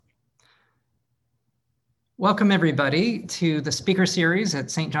Welcome everybody to the speaker series at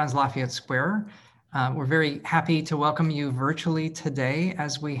St. John's Lafayette Square. We're very happy to welcome you virtually today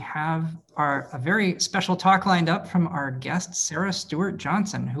as we have a very special talk lined up from our guest, Sarah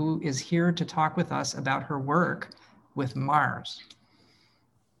Stewart-Johnson, who is here to talk with us about her work with Mars.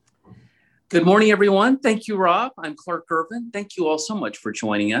 Good morning, everyone. Thank you, Rob. I'm Clark Irvin. Thank you all so much for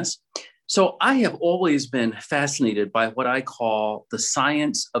joining us. So I have always been fascinated by what I call the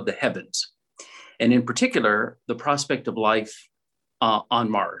science of the heavens, and in particular, the prospect of life on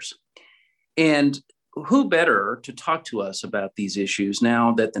Mars. And who better to talk to us about these issues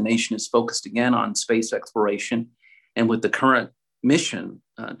now that the nation is focused again on space exploration and with the current mission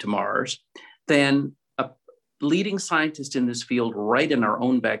to Mars than a leading scientist in this field right in our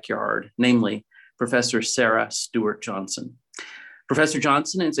own backyard, namely Professor Sarah Stewart-Johnson. Professor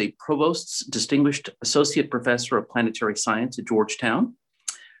Johnson is a Provost's Distinguished Associate Professor of Planetary Science at Georgetown.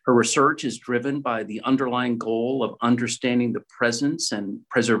 Her research is driven by the underlying goal of understanding the presence and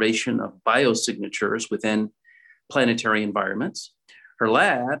preservation of biosignatures within planetary environments. Her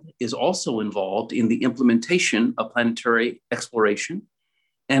lab is also involved in the implementation of planetary exploration,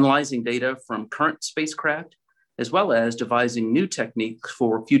 analyzing data from current spacecraft, as well as devising new techniques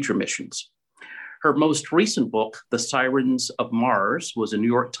for future missions. Her most recent book, The Sirens of Mars, was a New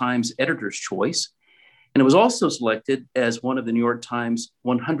York Times editor's choice, and it was also selected as one of the New York Times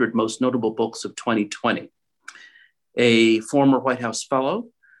 100 most notable books of 2020. A former White House fellow,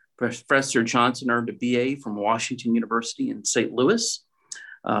 Professor Johnson earned a BA from Washington University in St. Louis,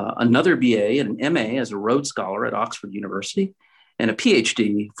 another BA and an MA as a Rhodes Scholar at Oxford University, and a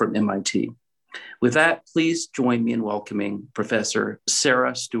PhD from MIT. With that, please join me in welcoming Professor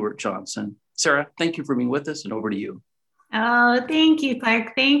Sarah Stewart-Johnson. Sarah, thank you for being with us, and over to you. Oh, thank you,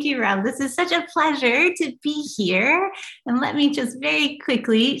 Clark. Thank you, Rob. This is such a pleasure to be here. And let me just very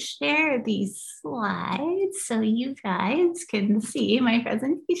quickly share these slides so you guys can see my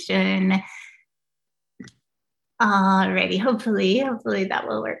presentation. Alrighty, hopefully that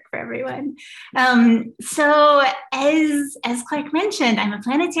will work for everyone. So as Clark mentioned, I'm a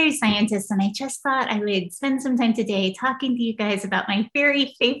planetary scientist, and I just thought I would spend some time today talking to you guys about my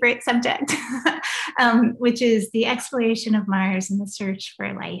very favorite subject, which is the exploration of Mars and the search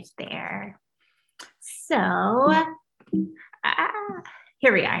for life there. So,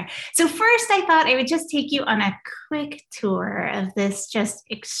 here we are. So first, I thought I would just take you on a quick tour of this just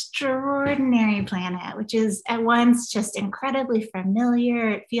extraordinary planet, which is at once just incredibly familiar.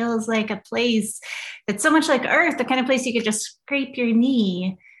 It feels like a place that's so much like Earth, the kind of place you could just scrape your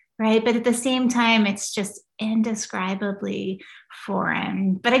knee, right? But at the same time, it's just indescribably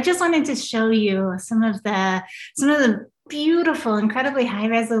foreign. But I just wanted to show you some of the beautiful, incredibly high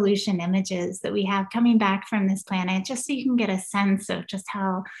resolution images that we have coming back from this planet, just so you can get a sense of just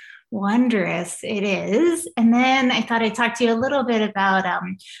how wondrous it is. And then I thought I'd talk to you a little bit about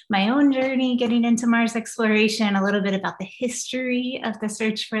my own journey getting into Mars exploration, a little bit about the history of the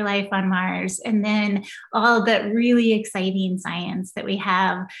search for life on Mars, and then all the really exciting science that we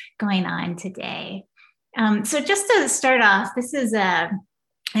have going on today. So just to start off, this is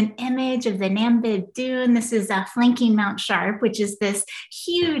an image of the Namib Dune. This is flanking Mount Sharp, which is this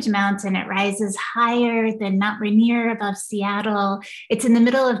huge mountain. It rises higher than Mount Rainier above Seattle. It's in the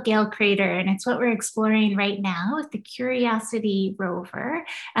middle of Gale Crater, and it's what we're exploring right now with the Curiosity rover,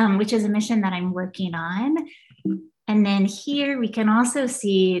 which is a mission that I'm working on. And then here we can also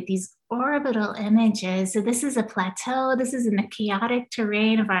see these orbital images. So this is a plateau. This is in the chaotic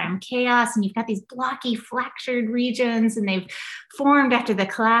terrain of RM chaos. And you've got these blocky fractured regions, and they've formed after the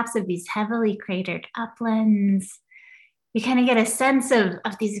collapse of these heavily cratered uplands. You kind of get a sense of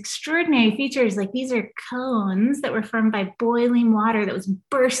these extraordinary features. Like, these are cones that were formed by boiling water that was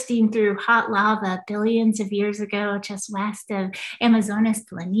bursting through hot lava billions of years ago, just west of Amazonas,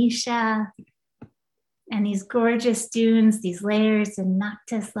 Polynesia. And these gorgeous dunes, these layers in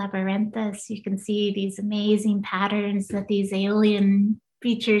Noctis labyrinthus, you can see these amazing patterns that these alien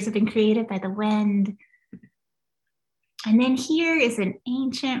features have been created by the wind. And then here is an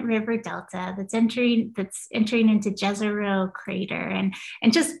ancient river delta that's entering into Jezero crater.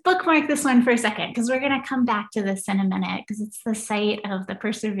 And just bookmark this one for a second, because we're going to come back to this in a minute, because it's the site of the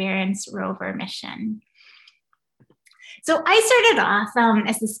Perseverance rover mission. So I started off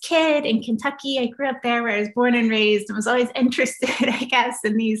as this kid in Kentucky. I grew up there where I was born and raised, and was always interested, I guess,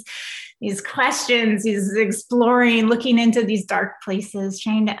 in these questions, these exploring, looking into these dark places,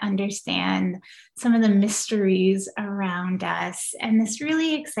 trying to understand some of the mysteries around us. And this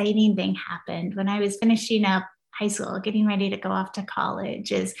really exciting thing happened when I was finishing up high school, getting ready to go off to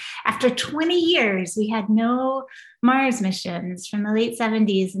college, is after 20 years, we had no Mars missions from the late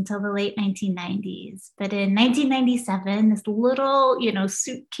 70s until the late 1990s. But in 1997, this little,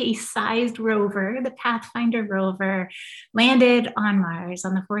 suitcase-sized rover, the Pathfinder rover, landed on Mars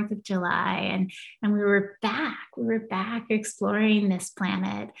on the 4th of July. And we were back. We were back exploring this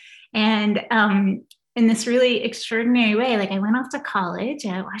planet. And in this really extraordinary way, like I went off to college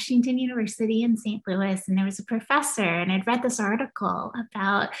at Washington University in St. Louis, and there was a professor, and I'd read this article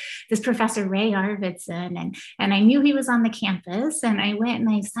about this professor, Ray Arvidsson, and I knew he was on the campus, and I went and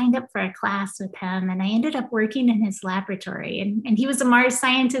I signed up for a class with him, and I ended up working in his laboratory, and he was a Mars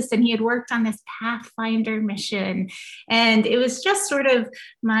scientist, and he had worked on this Pathfinder mission, and it was just sort of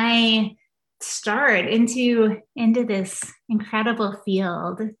my start into this incredible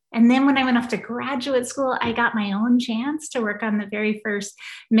field. And then when I went off to graduate school, I got my own chance to work on the very first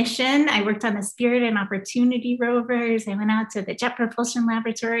mission. I worked on the Spirit and Opportunity rovers. I went out to the Jet Propulsion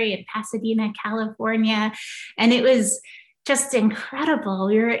Laboratory in Pasadena, California, and it was just incredible.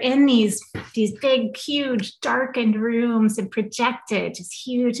 We were in these big, huge, darkened rooms, and projected just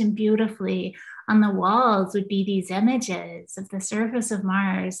huge and beautifully on the walls would be these images of the surface of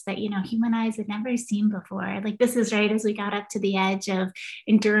Mars that, human eyes had never seen before. Like, this is right as we got up to the edge of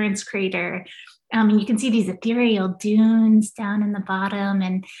Endurance Crater. And you can see these ethereal dunes down in the bottom,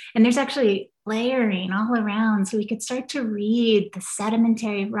 and there's actually layering all around. So we could start to read the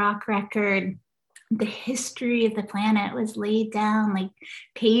sedimentary rock record. The history of the planet was laid down like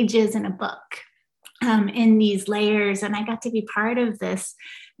pages in a book in these layers. And I got to be part of this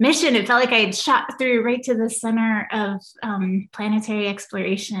mission. It felt like I had shot through right to the center of planetary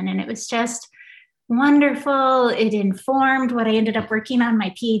exploration. And it was just wonderful. It informed what I ended up working on my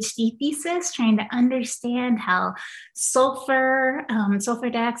PhD thesis, trying to understand how sulfur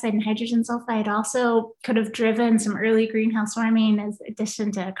dioxide and hydrogen sulfide also could have driven some early greenhouse warming as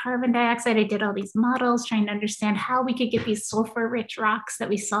addition to carbon dioxide. I did all these models trying to understand how we could get these sulfur-rich rocks that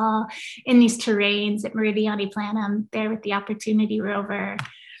we saw in these terrains at Meridiani Planum there with the Opportunity rover.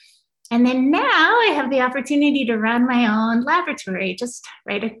 And then now I have the opportunity to run my own laboratory just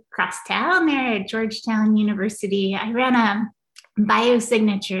right across town there at Georgetown University. I run a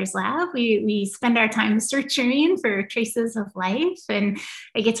biosignatures lab. We spend our time searching for traces of life, and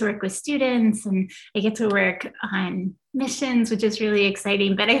I get to work with students, and I get to work on missions, which is really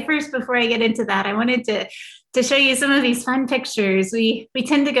exciting. But before I get into that, I wanted to show you some of these fun pictures. We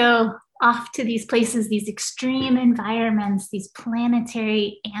tend to go off to these places, these extreme environments, these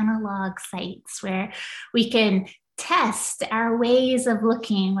planetary analog sites where we can test our ways of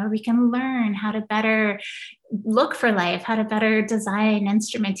looking, where we can learn how to better look for life, how to better design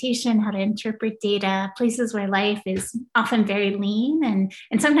instrumentation, how to interpret data, places where life is often very lean.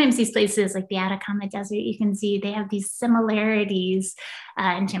 And sometimes these places like the Atacama Desert, you can see they have these similarities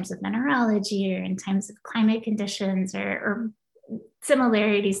in terms of mineralogy or in terms of climate conditions or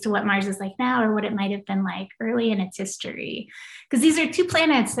similarities to what Mars is like now or what it might have been like early in its history. Because these are two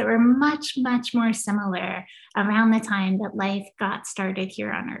planets that were much, much more similar around the time that life got started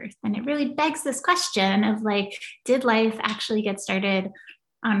here on Earth. And it really begs this question of like, did life actually get started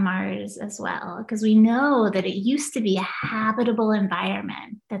on Mars as well? Because we know that it used to be a habitable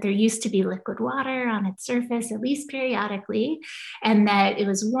environment, that there used to be liquid water on its surface, at least periodically, and that it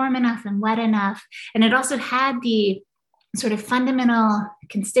was warm enough and wet enough. And it also had the sort of fundamental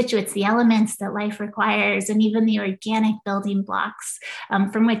constituents, the elements that life requires, and even the organic building blocks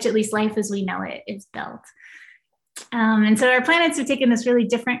from which at least life as we know it is built. And so our planets have taken this really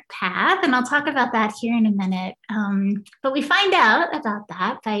different path, and I'll talk about that here in a minute. But we find out about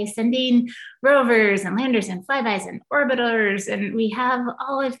that by sending rovers and landers and flybys and orbiters, and we have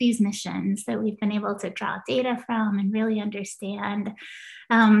all of these missions that we've been able to draw data from and really understand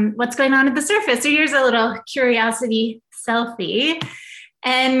what's going on at the surface. So here's a little curiosity selfie.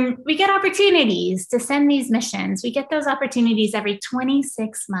 And we get opportunities to send these missions. We get those opportunities every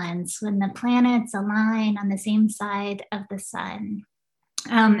 26 months when the planets align on the same side of the sun.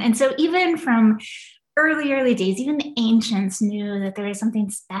 And so even from early days, even the ancients knew that there was something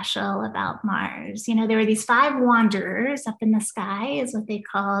special about Mars. You know, there were these 5 wanderers up in the sky, is what they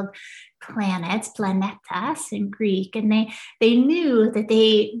called planets, planetas in Greek, and they knew that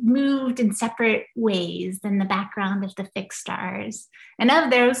they moved in separate ways than the background of the fixed stars. And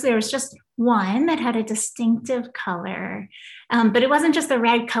of those, there was just one that had a distinctive color, but it wasn't just the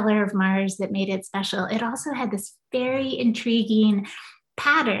red color of Mars that made it special. It also had this very intriguing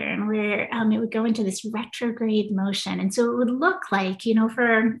pattern where it would go into this retrograde motion. And so it would look like,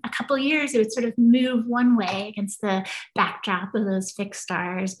 for a couple of years, it would sort of move one way against the backdrop of those fixed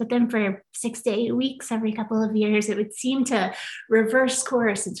stars. But then for 6 to 8 weeks, every couple of years, it would seem to reverse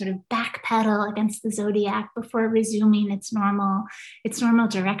course and sort of backpedal against the zodiac before resuming its normal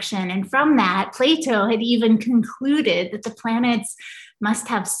direction. And from that, Plato had even concluded that the planets must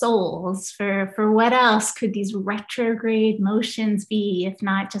have souls. For what else could these retrograde motions be, if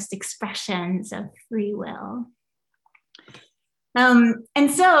not just expressions of free will?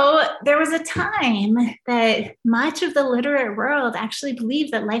 And so there was a time that much of the literate world actually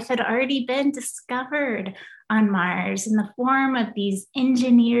believed that life had already been discovered on Mars in the form of these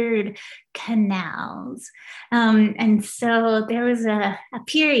engineered canals. And so there was a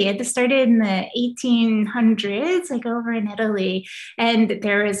period that started in the 1800s, like over in Italy. And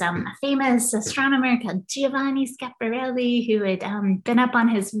there was a famous astronomer called Giovanni Schiaparelli who had been up on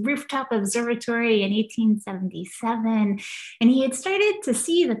his rooftop observatory in 1877. And he had started to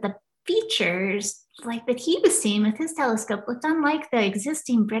see that the features like that he was seeing with his telescope looked unlike the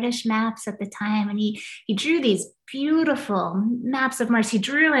existing British maps at the time. And he drew these beautiful maps of Mars. He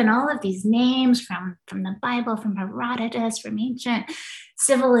drew in all of these names from the Bible, from Herodotus, from ancient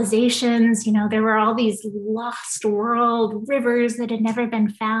civilizations. There were all these lost world rivers that had never been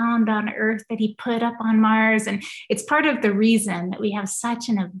found on Earth that he put up on Mars. And it's part of the reason that we have such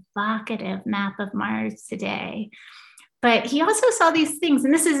an evocative map of Mars today. But he also saw these things,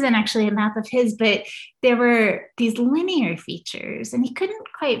 and this isn't actually a map of his, but there were these linear features, and he couldn't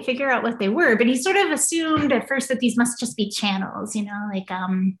quite figure out what they were, but he sort of assumed at first that these must just be channels,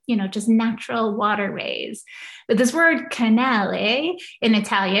 just natural waterways. But this word canale in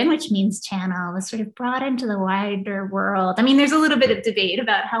Italian, which means channel, was sort of brought into the wider world. I mean, there's a little bit of debate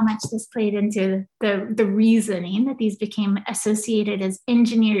about how much this played into the reasoning that these became associated as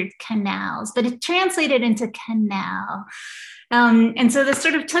engineered canals, but it translated into canal. And so this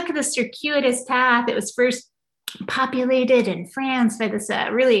sort of took the circuitous path. It was first populated in France by this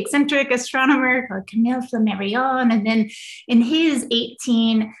really eccentric astronomer called Camille Flammarion. And then in his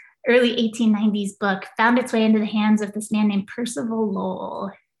early 1890s book, found its way into the hands of this man named Percival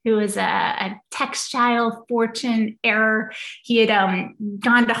Lowell, who was a textile fortune heir. He had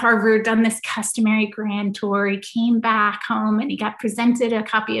gone to Harvard, done this customary grand tour. He came back home and he got presented a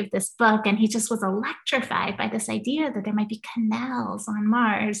copy of this book, and he just was electrified by this idea that there might be canals on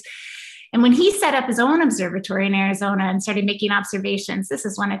Mars. And when he set up his own observatory in Arizona and started making observations, this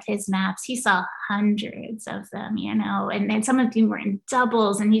is one of his maps, he saw hundreds of them, and some of them were in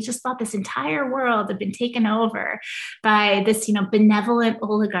doubles. And he just thought this entire world had been taken over by this, benevolent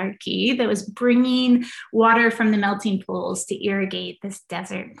oligarchy that was bringing water from the melting pools to irrigate this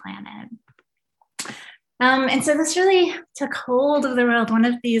desert planet. And so this really took hold of the world. One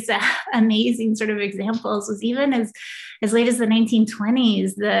of these amazing sort of examples was even as late as the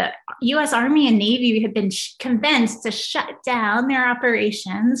 1920s, the US Army and Navy had been convinced to shut down their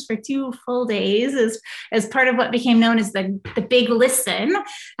operations for 2 full days as part of what became known as the Big Listen,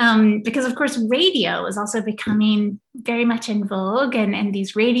 because of course radio was also becoming very much in vogue, and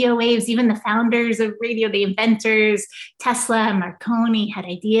these radio waves, even the founders of radio, the inventors, Tesla and Marconi, had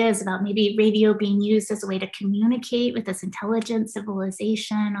ideas about maybe radio being used as a way to communicate with this intelligent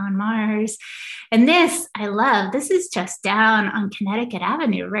civilization on Mars. And this, I love, this is just down on Connecticut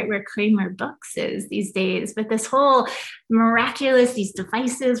Avenue, right where Kramer Books is these days. But this whole miraculous, these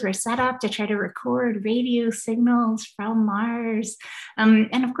devices were set up to try to record radio signals from Mars.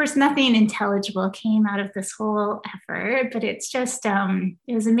 And of course, nothing intelligible came out of this whole effort, but it's just,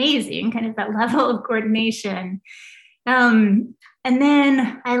 it was amazing, kind of that level of coordination. And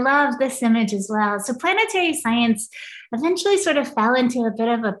then I love this image as well. So planetary science eventually sort of fell into a bit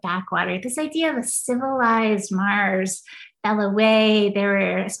of a backwater. This idea of a civilized Mars fell away. There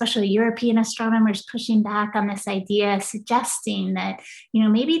were especially European astronomers pushing back on this idea, suggesting that,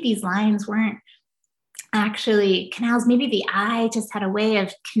 maybe these lines weren't actually canals. Maybe the eye just had a way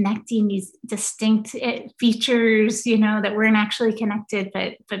of connecting these distinct features, that weren't actually connected,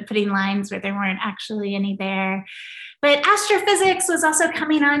 but putting lines where there weren't actually any there. But astrophysics was also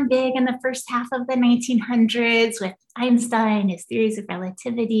coming on big in the first half of the 1900s with Einstein, his theories of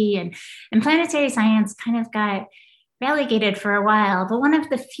relativity, and planetary science kind of got relegated for a while. But one of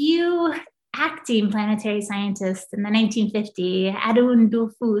the few acting planetary scientists in the 1950s, Adoun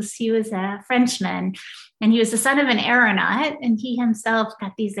Dollfus, he was a Frenchman, and he was the son of an aeronaut, and he himself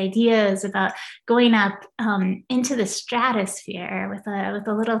got these ideas about going up into the stratosphere with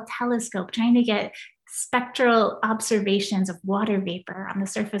a little telescope, trying to get spectral observations of water vapor on the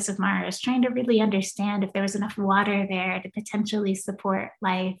surface of Mars, trying to really understand if there was enough water there to potentially support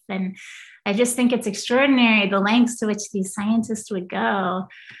life. And I just think it's extraordinary the lengths to which these scientists would go.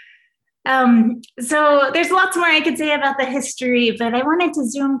 So there's lots more I could say about the history, but I wanted to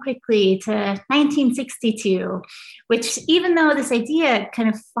zoom quickly to 1962, which, even though this idea had kind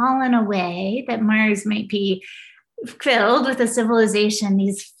of fallen away that Mars might be filled with a civilization,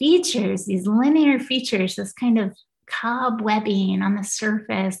 these features, these linear features, this kind of cobwebbing on the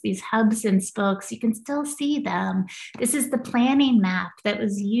surface, these hubs and spokes, you can still see them. This is the planning map that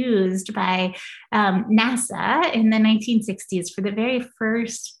was used by NASA in the 1960s for the very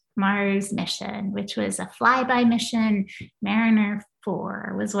first Mars mission, which was a flyby mission. Mariner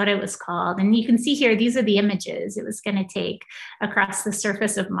 4 was what it was called. And you can see here, these are the images it was going to take across the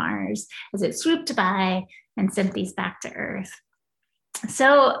surface of Mars as it swooped by and sent these back to Earth.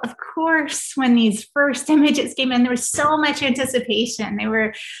 So, of course, when these first images came in, there was so much anticipation. They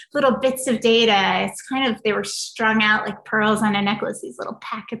were little bits of data. It's kind of, they were strung out like pearls on a necklace, these little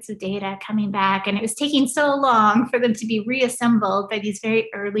packets of data coming back. And it was taking so long for them to be reassembled by these very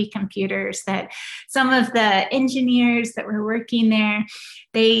early computers that some of the engineers that were working there,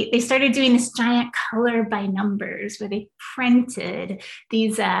 they started doing this giant color by numbers where they printed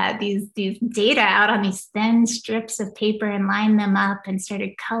these data out on these thin strips of paper and lined them up and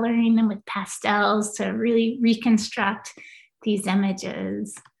started coloring them with pastels to really reconstruct these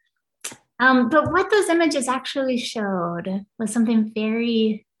images. But what those images actually showed was something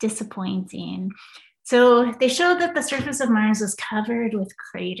very disappointing. So they showed that the surface of Mars was covered with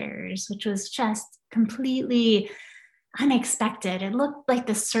craters, which was just completely unexpected. It looked like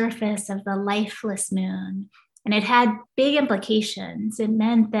the surface of the lifeless moon. And it had big implications. It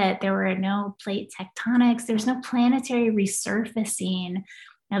meant that there were no plate tectonics. There was no planetary resurfacing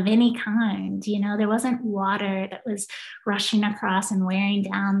of any kind. You know, there wasn't water that was rushing across and wearing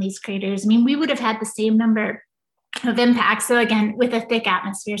down these craters. I mean, we would have had the same number of impacts. So again, with a thick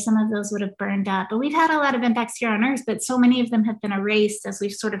atmosphere, some of those would have burned up. But we've had a lot of impacts here on Earth, but so many of them have been erased as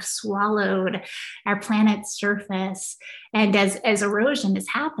we've sort of swallowed our planet's surface and as erosion has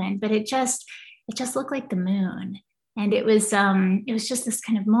happened. But it just looked like the moon. And it was just this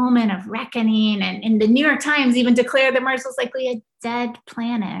kind of moment of reckoning. And the New York Times even declared that Mars was likely a dead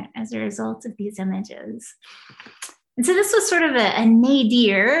planet as a result of these images. And so this was sort of a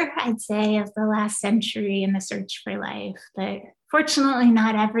nadir, I'd say, of the last century in the search for life. But fortunately,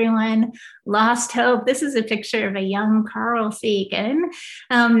 not everyone lost hope. This is a picture of a young Carl Sagan.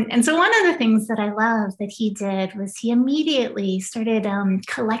 And so one of the things that I love that he did was he immediately started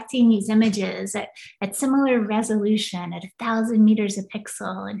collecting these images at similar resolution at 1,000 meters a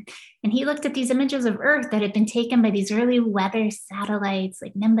pixel. And he looked at these images of Earth that had been taken by these early weather satellites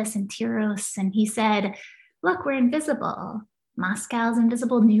like Nimbus and Tiros. And he said, look, we're invisible. Moscow's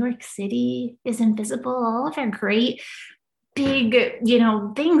invisible. New York City is invisible. All of our great big,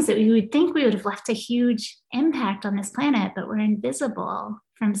 things that we would think we would have left a huge impact on this planet, but we're invisible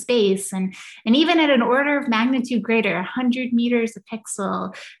from space. And even at an order of magnitude greater, 100 meters a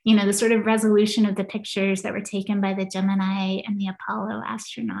pixel, the sort of resolution of the pictures that were taken by the Gemini and the Apollo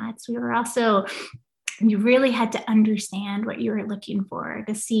astronauts, you really had to understand what you were looking for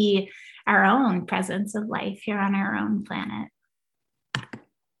to see our own presence of life here on our own planet.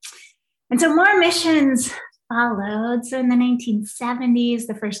 And so more missions followed. So in the 1970s,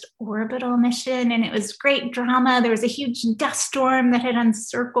 the first orbital mission, and it was great drama. There was a huge dust storm that had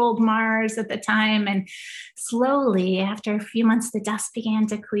encircled Mars at the time. And slowly, after a few months, the dust began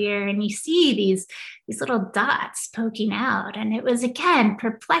to clear. And you see these little dots poking out. And it was, again,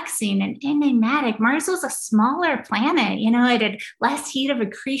 perplexing and enigmatic. Mars was a smaller planet. It had less heat of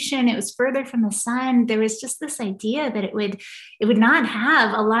accretion. It was further from the sun. There was just this idea that it would not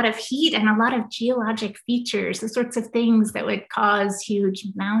have a lot of heat and a lot of geologic features, the sorts of things that would cause huge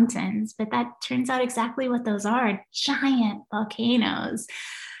mountains. But that turns out exactly what those are, giant volcanoes.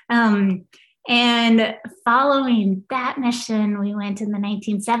 And following that mission, we went in the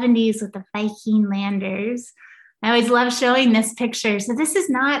 1970s with the Viking landers. I always love showing this picture. So this is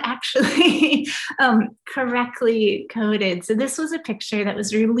not actually correctly coded. So this was a picture that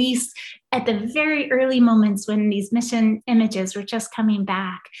was released at the very early moments when these mission images were just coming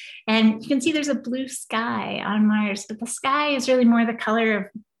back. And you can see there's a blue sky on Mars, but the sky is really more the color of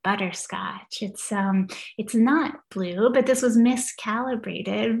butterscotch. It's not blue, but this was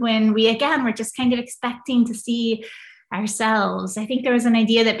miscalibrated when we, again, were just kind of expecting to see ourselves. I think there was an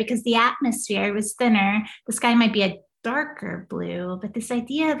idea that because the atmosphere was thinner, the sky might be a darker blue, but this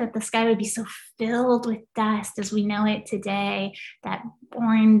idea that the sky would be so filled with dust as we know it today, that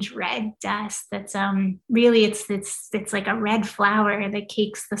orange red dust that's really it's like a red flower that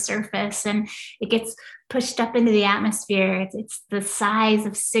cakes the surface and it gets pushed up into the atmosphere. It's the size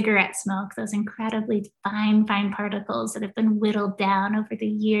of cigarette smoke, those incredibly fine particles that have been whittled down over the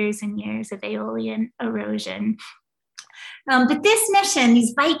years and years of aeolian erosion. But this mission,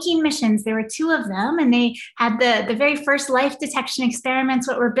 these Viking missions, there were two of them, and they had the very first life detection experiments,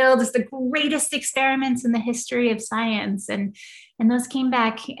 what were billed as the greatest experiments in the history of science. And those came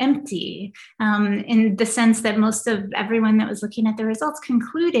back empty, in the sense that most of everyone that was looking at the results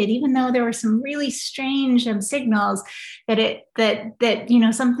concluded, even though there were some really strange signals, that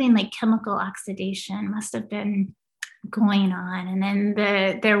something like chemical oxidation must have been going on. And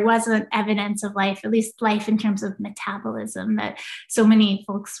then there wasn't evidence of life, at least life in terms of metabolism, that so many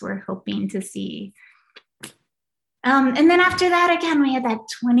folks were hoping to see. And then after that, again, we had that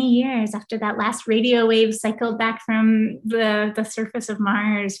 20 years after that last radio wave cycled back from the surface of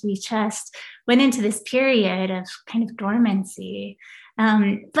Mars. We just went into this period of kind of dormancy.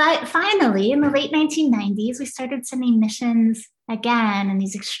 But finally, in the late 1990s, we started sending missions again, and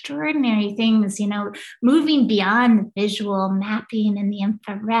these extraordinary things, moving beyond the visual, mapping in the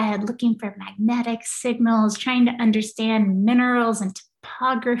infrared, looking for magnetic signals, trying to understand minerals and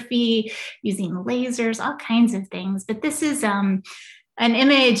topography, using lasers, all kinds of things. But this is an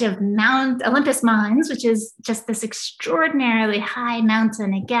image of Mount Olympus Mons, which is just this extraordinarily high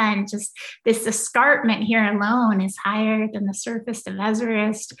mountain. Again, just this escarpment here alone is higher than the surface of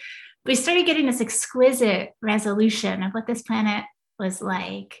Everest. We started getting this exquisite resolution of what this planet was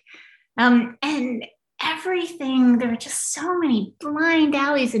like. And everything, there were just so many blind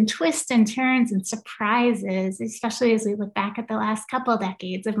alleys and twists and turns and surprises, especially as we look back at the last couple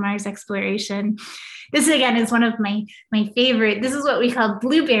decades of Mars exploration. This, again, is one of my favorite. This is what we call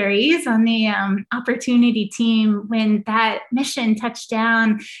blueberries on the Opportunity team. When that mission touched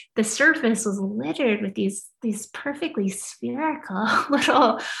down, the surface was littered with these perfectly spherical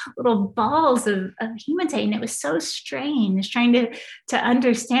little balls of hematite. And it was so strange trying to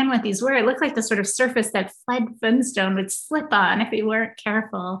understand what these were. It looked like the sort of surface that Fred Flintstone would slip on if he weren't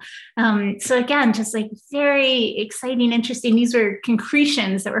careful. So again, just like very exciting, interesting. These were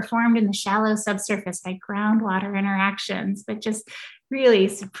concretions that were formed in the shallow subsurface by groundwater interactions, but just really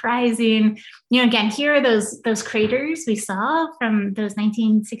surprising. Again, here are those craters we saw from those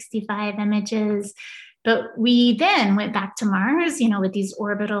 1965 images. But we then went back to Mars, with these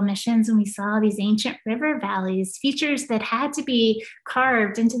orbital missions, and we saw these ancient river valleys, features that had to be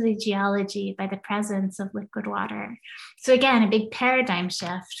carved into the geology by the presence of liquid water. So again, a big paradigm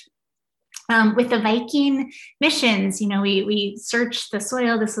shift. With the Viking missions, we searched the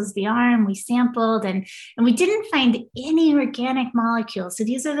soil. This was the arm. We sampled, and we didn't find any organic molecules. So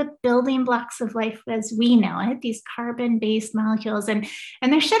these are the building blocks of life as we know it, these carbon-based molecules. And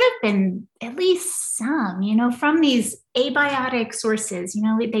there should have been at least some, from these abiotic sources.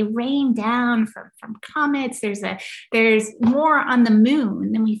 They rain down from comets. There's more on the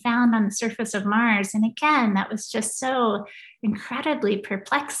moon than we found on the surface of Mars. And again, that was just so incredibly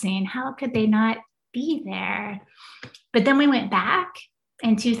perplexing. How could they not be there? But then we went back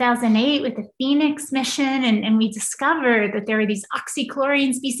in 2008 with the Phoenix mission, and we discovered that there were these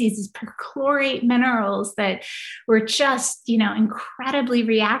oxychlorine species, these perchlorate minerals that were just, incredibly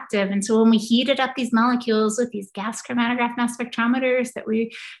reactive. And so when we heated up these molecules with these gas chromatograph mass spectrometers that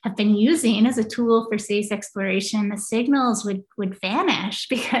we have been using as a tool for space exploration, the signals would vanish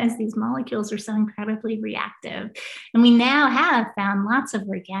because these molecules were so incredibly reactive. And we now have found lots of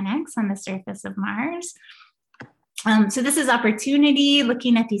organics on the surface of Mars. So this is Opportunity,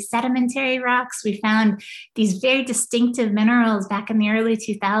 looking at these sedimentary rocks. We found these very distinctive minerals back in the early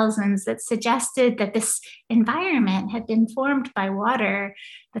 2000s that suggested that this environment had been formed by water,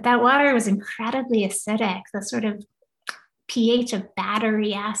 but that water was incredibly acidic, the sort of pH of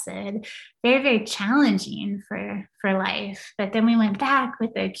battery acid, very, very challenging for life. But then we went back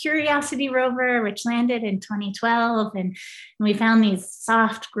with the Curiosity rover, which landed in 2012, and we found these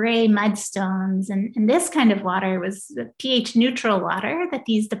soft gray mudstones. And this kind of water was the pH neutral water that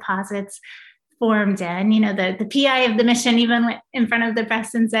these deposits formed in. The PI of the mission even went in front of the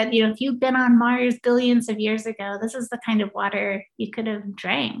press and said, if you've been on Mars billions of years ago, this is the kind of water you could have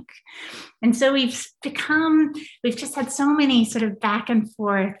drank. And so we've just had so many sort of back and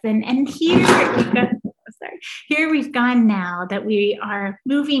forth. And here we've got, sorry. here we've gone now that we are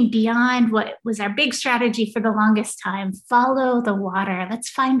moving beyond what was our big strategy for the longest time. Follow the water. Let's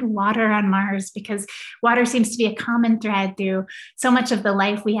find water on Mars, because water seems to be a common thread through so much of the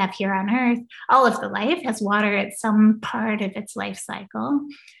life we have here on Earth. All of the life has water at some part of its life cycle.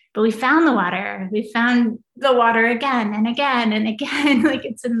 But we found the water. We found the water again and again and again. Like,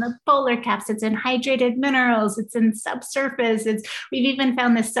 it's in the polar caps, it's in hydrated minerals, it's in subsurface. We've even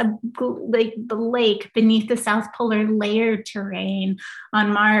found the lake beneath the South Polar layer terrain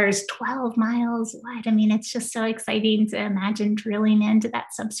on Mars, 12 miles wide. I mean, it's just so exciting to imagine drilling into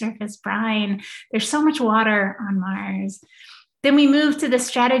that subsurface brine. There's so much water on Mars. Then we move to the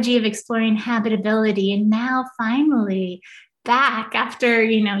strategy of exploring habitability. And now finally, back after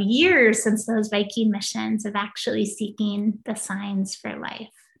years since those Viking missions, of actually seeking the signs for life.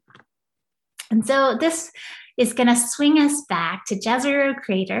 And so this is going to swing us back to Jezero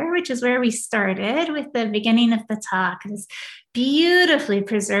Crater, which is where we started with the beginning of the talk. This beautifully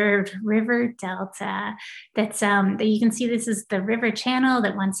preserved river delta that you can see. This is the river channel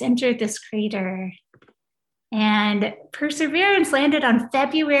that once entered this crater. And Perseverance landed on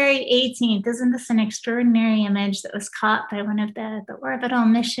February 18th. Isn't this an extraordinary image that was caught by one of the orbital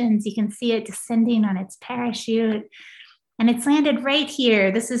missions? You can see it descending on its parachute. And it's landed right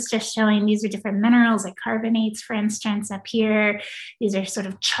here. This is just showing these are different minerals, like carbonates, for instance, up here. These are sort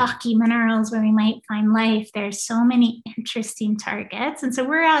of chalky minerals where we might find life. There's so many interesting targets. And so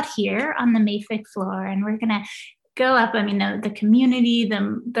we're out here on the mafic floor, and we're going to go up. I mean, the community,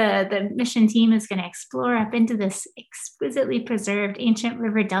 the mission team is going to explore up into this exquisitely preserved ancient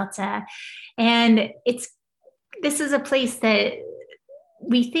river delta. And this is a place that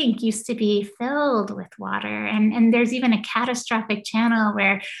we think used to be filled with water. And there's even a catastrophic channel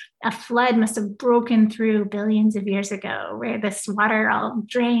where a flood must have broken through billions of years ago, where this water all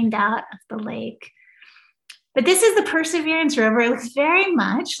drained out of the lake. But this is the Perseverance rover. It looks very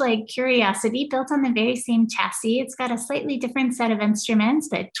much like Curiosity, built on the very same chassis. It's got a slightly different set of instruments,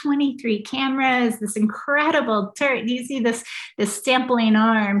 but 23 cameras, this incredible turret. You see this sampling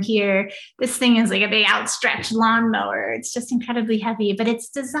arm here. This thing is like a big outstretched lawnmower. It's just incredibly heavy, but it's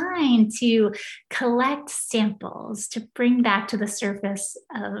designed to collect samples to bring back to the surface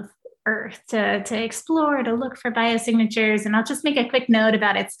of Earth, to explore, to look for biosignatures. And I'll just make a quick note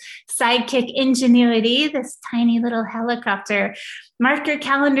about its sidekick Ingenuity, this tiny little helicopter. Mark your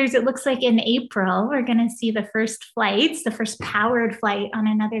calendars. It looks like in April, we're going to see the first flights, the first powered flight on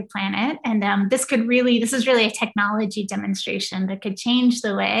another planet. And this is really a technology demonstration that could change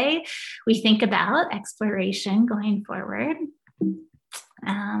the way we think about exploration going forward.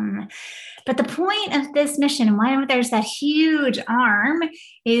 But the point of this mission, and why there's that huge arm,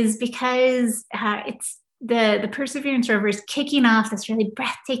 is because it's the Perseverance rover is kicking off this really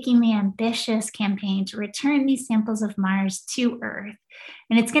breathtakingly ambitious campaign to return these samples of Mars to Earth.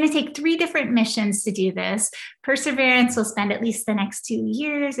 And it's going to take 3 different missions to do this. Perseverance will spend at least the next 2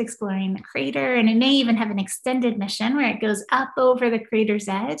 years exploring the crater, and it may even have an extended mission where it goes up over the crater's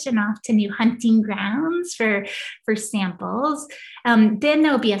edge and off to new hunting grounds for samples. Then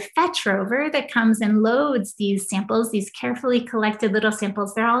there'll be a fetch rover that comes and loads these samples, these carefully collected little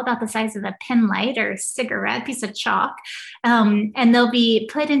samples. They're all about the size of a pen light or a cigarette, piece of chalk. And they'll be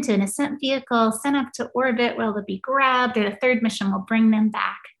put into an ascent vehicle, sent up to orbit where they'll be grabbed. The 3rd mission will bring them back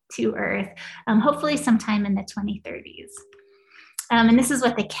to Earth, hopefully sometime in the 2030s. And this is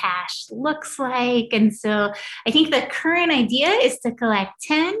what the cache looks like. And so I think the current idea is to collect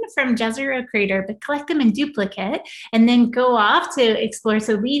 10 from Jezero Crater, but collect them in duplicate and then go off to explore.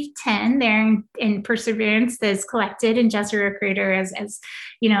 So leave 10 there in Perseverance that's collected in Jezero Crater as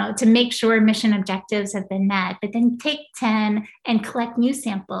to make sure mission objectives have been met, but then take 10 and collect new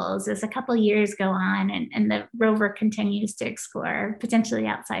samples as a couple years go on and the rover continues to explore, potentially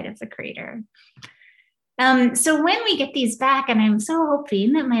outside of the crater. So when we get these back, and I'm so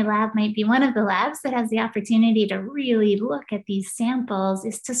hoping that my lab might be one of the labs that has the opportunity to really look at these samples,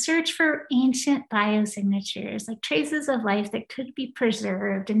 is to search for ancient biosignatures, like traces of life that could be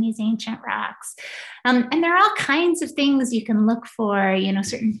preserved in these ancient rocks. And there are all kinds of things you can look for,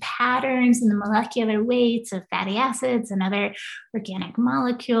 certain patterns in the molecular weights of fatty acids and other organic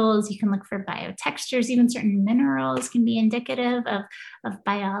molecules. You can look for biotextures, even certain minerals can be indicative of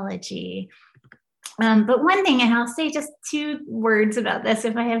biology. But one thing, and I'll say just 2 words about this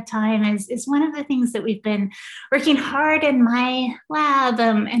if I have time, is one of the things that we've been working hard in my lab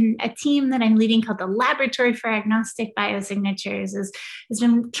and a team that I'm leading called the Laboratory for Agnostic Biosignatures has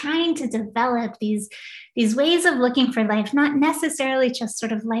been trying to develop these ways of looking for life, not necessarily just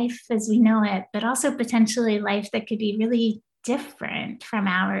sort of life as we know it, but also potentially life that could be really different from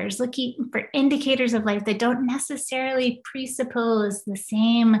ours, looking for indicators of life that don't necessarily presuppose the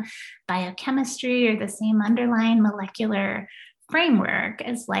same biochemistry or the same underlying molecular framework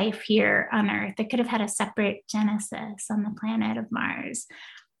as life here on Earth that could have had a separate genesis on the planet of Mars.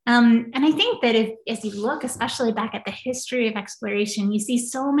 And I think that as you look, especially back at the history of exploration, you see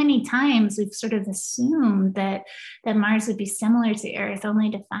so many times we've sort of assumed that Mars would be similar to Earth, only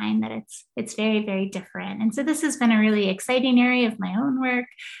to find that it's very, very different. And so this has been a really exciting area of my own work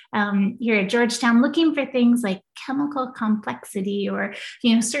here at Georgetown, looking for things like chemical complexity or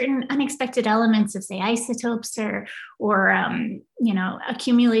certain unexpected elements of, say, isotopes or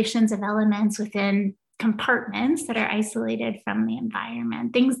accumulations of elements within compartments that are isolated from the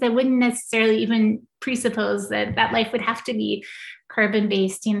environment, things that wouldn't necessarily even presuppose that life would have to be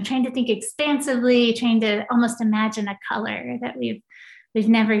carbon-based, trying to think expansively, trying to almost imagine a color that we've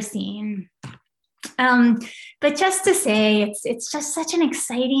never seen. But just to say, it's just such an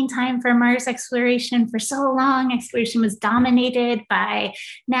exciting time for Mars exploration. For so long, exploration was dominated by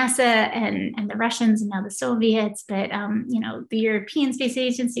NASA and the Russians and now the Soviets, but the European Space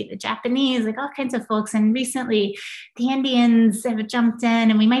Agency, the Japanese, like all kinds of folks. And recently, the Indians have jumped in,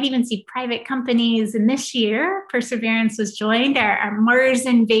 and we might even see private companies. And this year, Perseverance was joined our Mars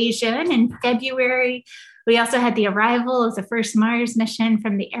invasion in February. We also had the arrival of the first Mars mission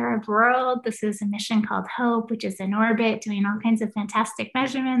from the Arab world. This is a mission called HOPE, which is in orbit doing all kinds of fantastic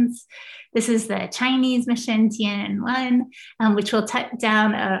measurements. This is the Chinese mission Tianwen, which will touch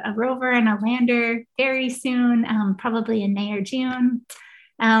down a rover and a lander very soon, probably in May or June.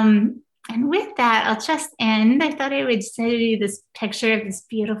 And with that, I'll just end. I thought I would show you this picture of this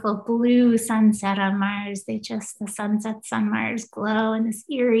beautiful blue sunset on Mars. The sunsets on Mars glow in this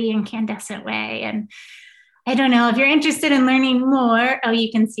eerie, incandescent way. And I don't know if you're interested in learning more. Oh,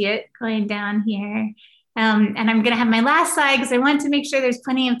 you can see it going down here. And I'm going to have my last slide because I want to make sure there's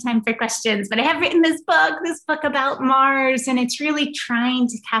plenty of time for questions. But I have written this book about Mars, and it's really trying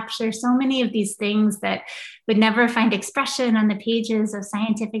to capture so many of these things that would never find expression on the pages of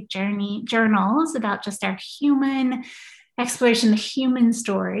scientific journals about just our human exploration, the human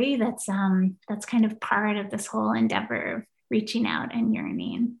story that's kind of part of this whole endeavor of reaching out and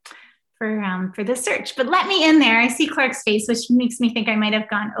yearning for this search. But let me in there. I see Clark's face, which makes me think I might have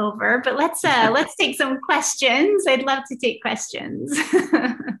gone over, but let's take some questions. I'd love to take questions.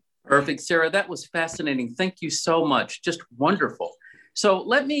 Perfect, Sarah. That was fascinating. Thank you so much. Just wonderful. So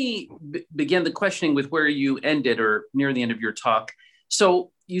let me begin the questioning with where you ended or near the end of your talk.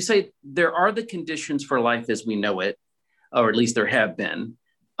 So you say there are the conditions for life as we know it, or at least there have been.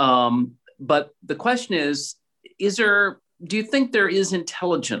 But the question is do you think there is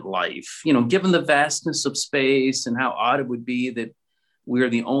intelligent life, given the vastness of space and how odd it would be that we're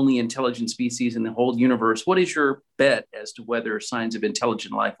the only intelligent species in the whole universe? What is your bet as to whether signs of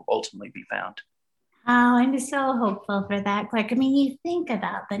intelligent life will ultimately be found? Oh, I'm so hopeful for that, Clark. I mean, you think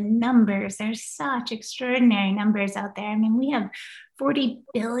about the numbers. There's such extraordinary numbers out there. I mean, we have 40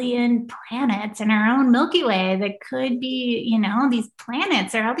 billion planets in our own Milky Way that could be, these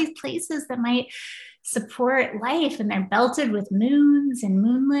planets or all these places that might support life, and they're belted with moons and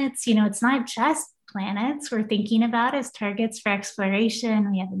moonlets. It's not just planets we're thinking about as targets for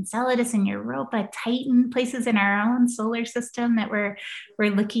exploration. We have Enceladus and Europa, Titan, places in our own solar system that we're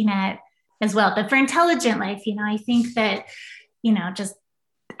looking at as well. But for intelligent life, I think that, just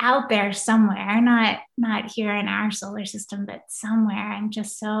out there somewhere, not here in our solar system, but somewhere, I'm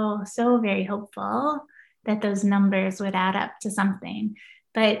just so very hopeful that those numbers would add up to something.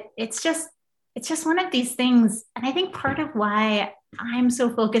 But it's just one of these things. And I think part of why I'm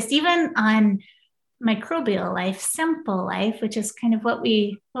so focused even on microbial life, simple life, which is kind of what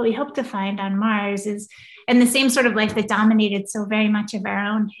we hope to find on Mars, is, and the same sort of life that dominated so very much of our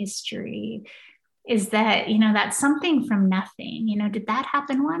own history, is that, that's something from nothing. Did that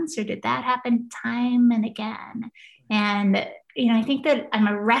happen once, or did that happen time and again? And I think that I'm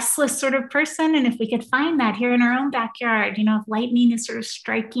a restless sort of person. And if we could find that here in our own backyard, if lightning is sort of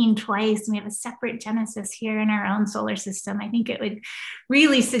striking twice and we have a separate genesis here in our own solar system, I think it would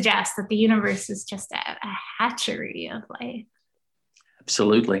really suggest that the universe is just a hatchery of life.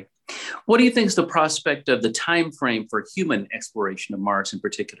 Absolutely. What do you think is the prospect of the time frame for human exploration of Mars in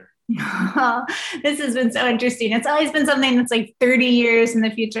particular? Oh, this has been so interesting. It's always been something that's like 30 years in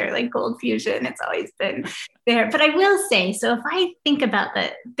the future, like cold fusion. It's always been there. But I will say, so if I think about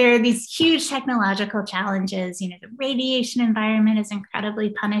that, there are these huge technological challenges. The radiation environment is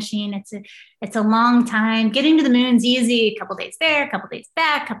incredibly punishing. It's a long time. Getting to the moon's easy. A couple days there, a couple days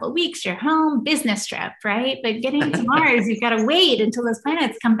back, a couple weeks, you're home, business trip, right? But getting to Mars, you've got to wait until those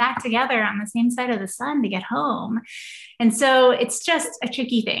planets come back together on the same side of the sun to get home. And so it's just a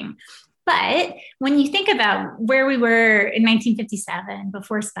tricky thing. But when you think about where we were in 1957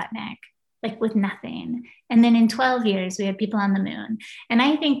 before Sputnik, like with nothing, and then in 12 years, we had people on the moon. And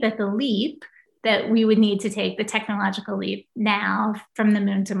I think that the leap that we would need to take, the technological leap now from the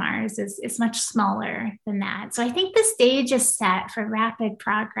moon to Mars is much smaller than that. So I think the stage is set for rapid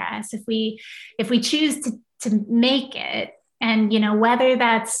progress if we choose to make it. And, whether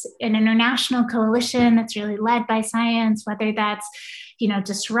that's an international coalition that's really led by science, whether that's,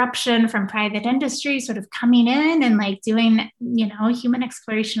 disruption from private industry sort of coming in and like doing, human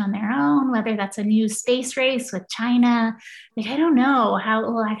exploration on their own, whether that's a new space race with China, like, I don't know how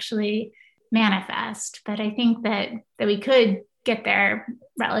it will actually manifest, but I think that we could get there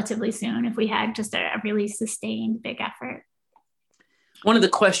relatively soon if we had just a really sustained big effort. One of the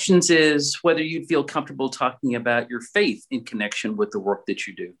questions is whether you'd feel comfortable talking about your faith in connection with the work that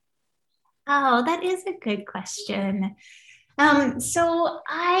you do. Oh, that is a good question. So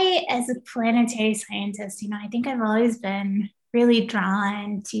I, as a planetary scientist, I think I've always been really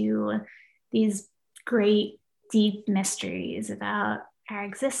drawn to these great, deep mysteries about our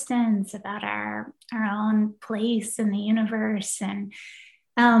existence, about our own place in the universe. And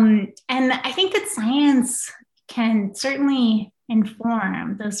I think that science can certainly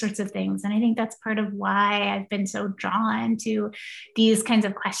inform those sorts of things. And I think that's part of why I've been so drawn to these kinds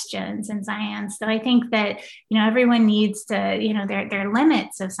of questions in science. So I think that, everyone needs to, there are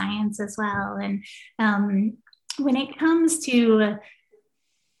limits of science as well. And when it comes to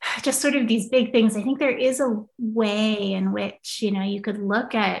just sort of these big things, I think there is a way in which, you could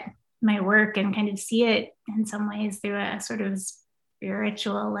look at my work and kind of see it in some ways through a sort of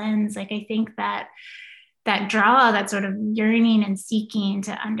spiritual lens. Like, I think that draw, that sort of yearning and seeking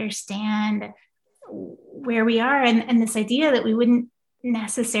to understand where we are, and this idea that we wouldn't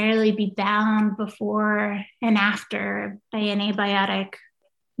necessarily be bound before and after by an abiotic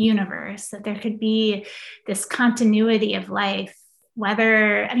universe, that there could be this continuity of life. We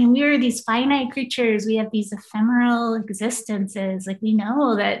are these finite creatures, we have these ephemeral existences. Like, we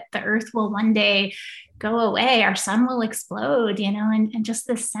know that the earth will one day go away, our sun will explode, and just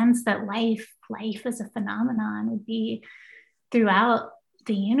this sense that life as a phenomenon would be throughout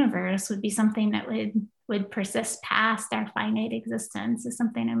the universe, would be something that would persist past our finite existence, is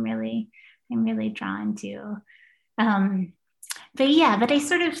something I'm really drawn to. But I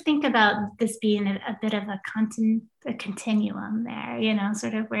sort of think about this being a bit of a continuum there,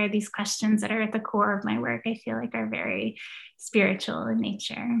 sort of where these questions that are at the core of my work, I feel like, are very spiritual in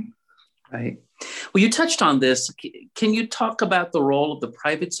nature. Right. Well, you touched on this. Can you talk about the role of the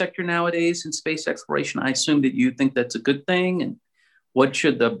private sector nowadays in space exploration? I assume that you think that's a good thing. And what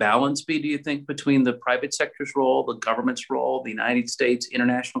should the balance be, do you think, between the private sector's role, the government's role, the United States,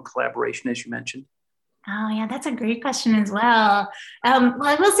 international collaboration, as you mentioned? Oh, yeah, that's a great question as well. Well,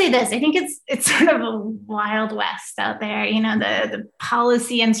 I will say this. I think it's sort of a wild west out there. The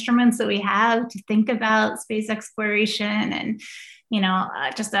policy instruments that we have to think about space exploration and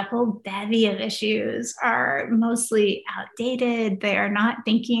just a whole bevy of issues are mostly outdated. They are not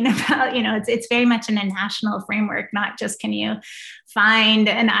thinking about, it's very much in a national framework, not just can you find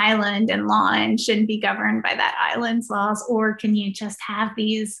an island and launch and be governed by that island's laws, or can you just have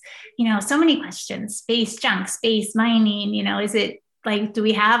these, so many questions, space junk, space mining, is it like, do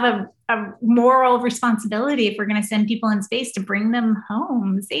we have a moral responsibility if we're going to send people in space to bring them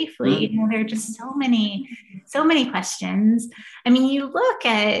home safely? There are just so many questions. You look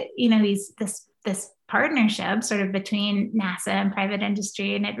at, this partnership sort of between NASA and private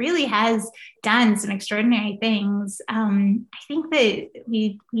industry, and it really has done some extraordinary things. I think that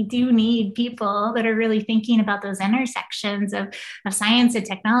we do need people that are really thinking about those intersections of science and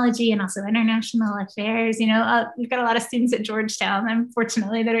technology, and also international affairs. We've got a lot of students at Georgetown,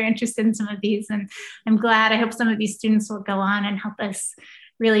 unfortunately, that are interested in some of these, and I hope some of these students will go on and help us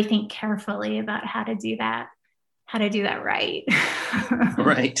really think carefully about how to do that right.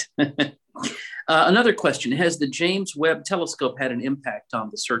 Right. Another question: has the James Webb Telescope had an impact on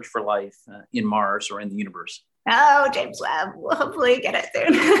the search for life in Mars or in the universe? Oh, James Webb, we'll hopefully get it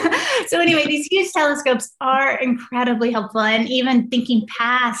soon. So anyway, these huge telescopes are incredibly helpful. And even thinking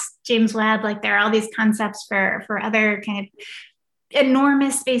past James Webb, like there are all these concepts for other kind of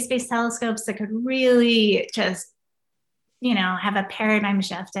enormous space-based telescopes that could really just have a paradigm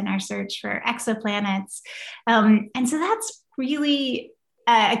shift in our search for exoplanets. And so that's really,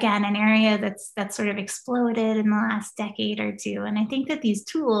 again, an area that's sort of exploded in the last decade or two. And I think that these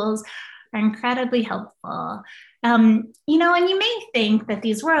tools are incredibly helpful. And you may think that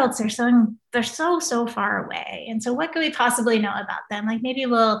these worlds are so far away. And so what could we possibly know about them? Like maybe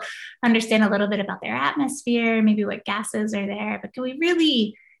we'll understand a little bit about their atmosphere, maybe what gases are there, but could we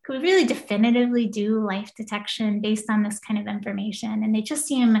really definitively do life detection based on this kind of information? And they just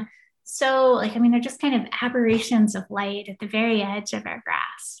seem so they're just kind of aberrations of light at the very edge of our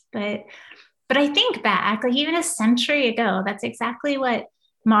grasp. But I think back, like even a century ago, that's exactly what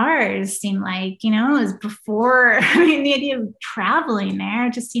Mars seemed like, it was before, the idea of traveling there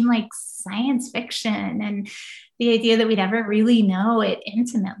just seemed like science fiction. And the idea that we'd ever really know it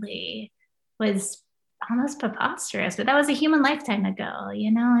intimately was almost preposterous, but that was a human lifetime ago,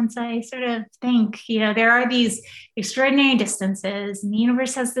 And so I sort of think, there are these extraordinary distances and the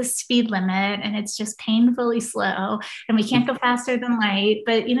universe has this speed limit and it's just painfully slow and we can't go faster than light.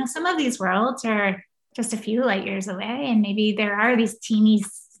 But, some of these worlds are just a few light years away. And maybe there are these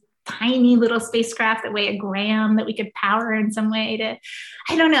tiny little spacecraft that weigh a gram that we could power in some way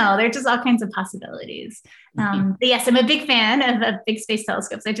I don't know. There are just all kinds of possibilities. But yes, I'm a big fan of big space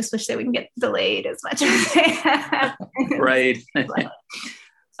telescopes. I just wish they wouldn't get delayed as much as they have. Right.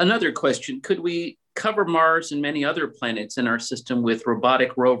 Another question, could we cover Mars and many other planets in our system with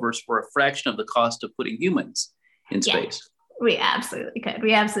robotic rovers for a fraction of the cost of putting humans in space? We absolutely could.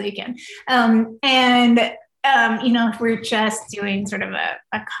 We absolutely can. If we're just doing sort of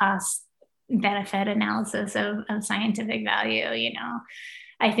a cost benefit analysis of scientific value,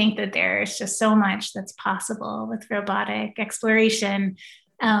 I think that there's just so much that's possible with robotic exploration.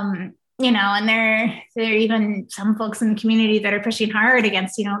 And there are even some folks in the community that are pushing hard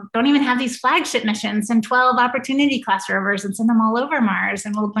against, don't even have these flagship missions, and 12 Opportunity class rovers and send them all over Mars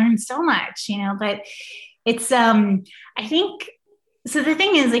and we'll learn so much, but it's, I think, so the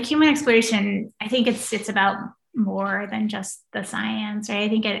thing is, like human exploration, I think it's about more than just the science, right? I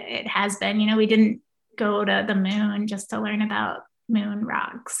think it has been, we didn't go to the moon just to learn about moon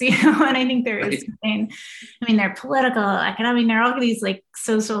rocks, and I think there is something, they're political, economic, there are all these like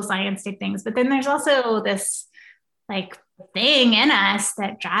social science type things, but then there's also this like thing in us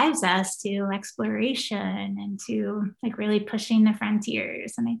that drives us to exploration and to like really pushing the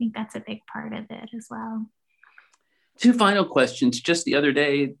frontiers. And I think that's a big part of it as well. Two final questions. Just the other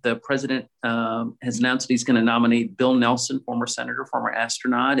day, the president has announced that he's going to nominate Bill Nelson, former senator, former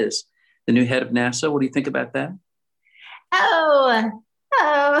astronaut, as the new head of NASA. What do you think about that?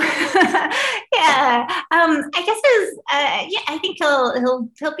 Yeah. I guess I think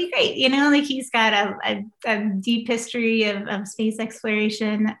he'll be great. Like he's got a deep history of space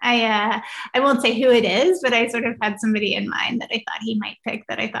exploration. I won't say who it is, but I sort of had somebody in mind that I thought he might pick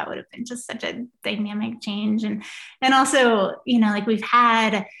that I thought would have been just such a dynamic change. And also, like we've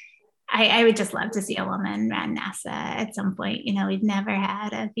had, I would just love to see a woman run NASA at some point. We've never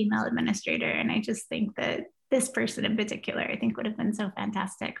had a female administrator. And I just think that this person in particular, I think would have been so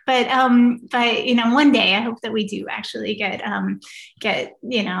fantastic. But one day I hope that we do actually get a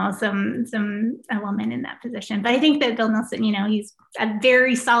woman in that position. But I think that Bill Nelson, he's a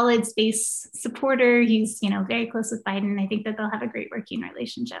very solid space supporter. He's, very close with Biden. I think that they'll have a great working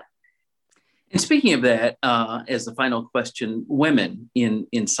relationship. And speaking of that, as the final question, women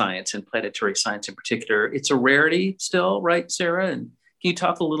in science and planetary science in particular, it's a rarity still, right, Sarah? And can you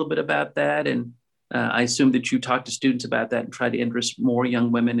talk a little bit about that? And I assume that you talk to students about that and try to interest more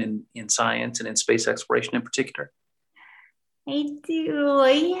young women in science and in space exploration in particular. I do,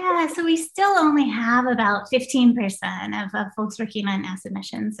 yeah. So we still only have about 15% of folks working on NASA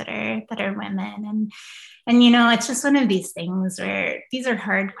missions that are women, and it's just one of these things where these are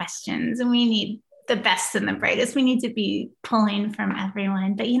hard questions, and we need the best and the brightest. We need to be pulling from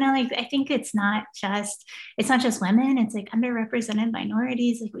everyone. But I think it's not just women. It's like underrepresented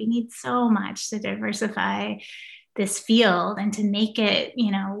minorities. Like we need so much to diversify this field and to make it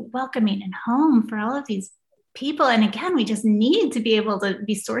welcoming and home for all of these people. And again, we just need to be able to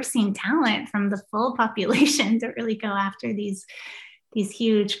be sourcing talent from the full population to really go after these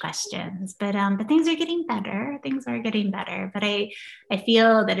huge questions. But things are getting better. But I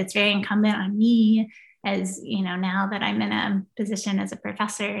feel that it's very incumbent on me, as now that I'm in a position as a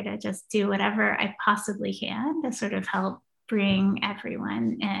professor, to just do whatever I possibly can to sort of help bring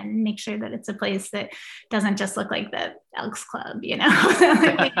everyone and make sure that it's a place that doesn't just look like the Elks Club, like we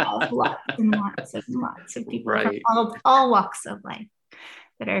have lots and lots of people, right, from all walks of life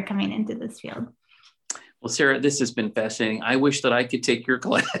that are coming into this field. Well, Sarah, this has been fascinating. I wish that I could take your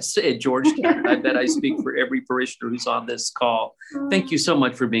class at Georgetown. I bet I speak for every parishioner who's on this call. Thank you so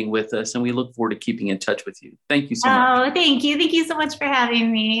much for being with us, and we look forward to keeping in touch with you. Thank you so much. Oh, thank you. Thank you so much for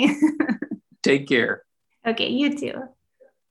having me. Take care. Okay, you too.